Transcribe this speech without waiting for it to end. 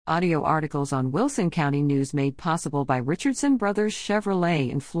Audio articles on Wilson County News made possible by Richardson Brothers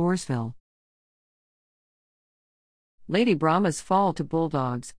Chevrolet in Floresville. Lady Brahmas fall to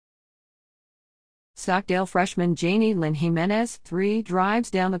Bulldogs. Stockdale freshman Janie Lynn Jimenez, 3,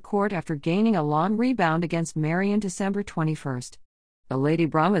 drives down the court after gaining a long rebound against Marion December 21. The Lady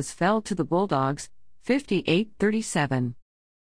Brahmas fell to the Bulldogs, 58-37.